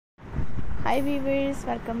Hi viewers,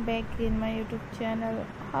 welcome back in my YouTube channel.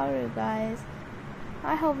 How are you guys?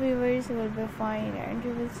 I hope viewers will be fine and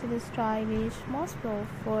you will see the stylish, most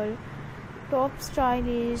powerful, top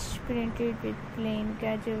stylish printed with plain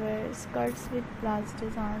casual wear skirts with blouse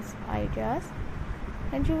designs ideas,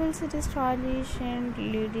 and you will see the stylish and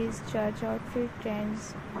ladies church outfit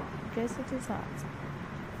trends, dress designs,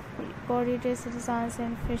 body dress designs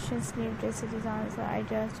and fashion sleeve dress designs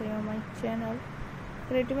ideas to my channel.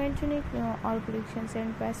 Creative and unique new all collections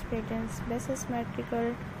and best patterns, best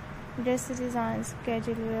symmetrical dress designs,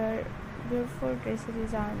 casual wear, beautiful dress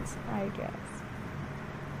designs ideas.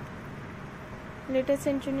 Latest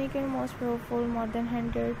and unique and most powerful, more than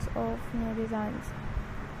hundreds of new designs.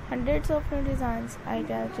 Hundreds of new designs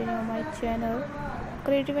ideas to my channel.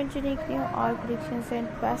 Creative and unique new all collections and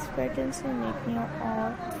best patterns, unique new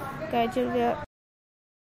all casual wear,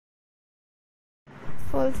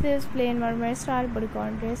 full sleeves, plain mermaid style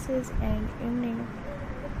bodycon dresses and evening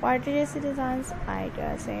party dress designs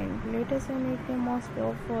ideas, and latest unique new most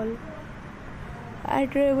powerful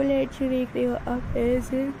adorable and unique new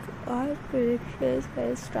amazing all collections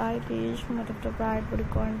and stylish mother of the bride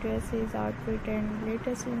bodycon dresses outfit and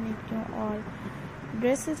latest unique new all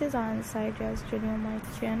dresses designs ideas to my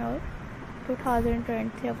channel.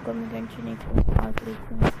 2020 upcoming and unique new all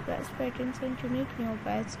collections, best patterns and unique new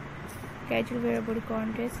best casual wear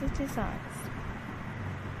bodycon dresses designs.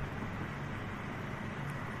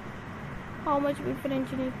 How much beautiful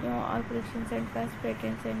and unique new all collections and best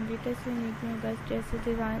patterns and latest unique new best dresses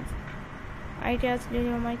designs ideas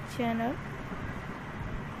on my channel.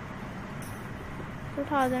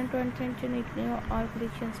 2020 and unique new all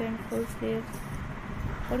collections and full sleeves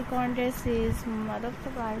bodycon dresses, mother of the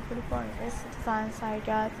bride bodycon dress designs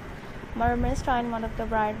ideas, mermaid style mother of the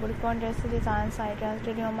bride bodycon dress designs ideas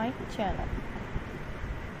on my channel.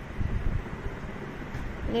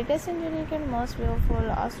 Latest and unique and most beautiful,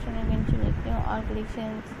 outstanding and unique new all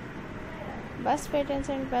collections, best patterns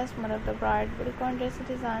and best mother of the bride bodycon dress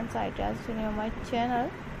designs ideas on my channel.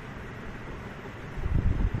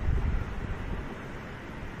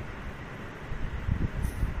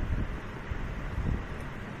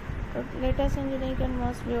 Latest and unique and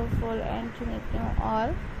most beautiful and unique new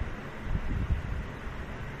all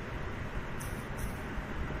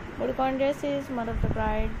bodycon dresses, mother of the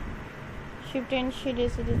bride, shift and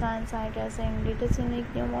shades designs ideas, and latest unique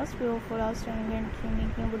new most beautiful, outstanding and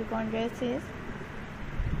unique new bodycon dresses.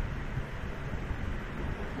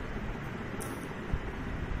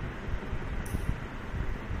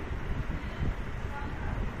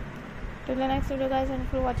 Till the next video guys, and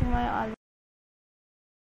for watching my all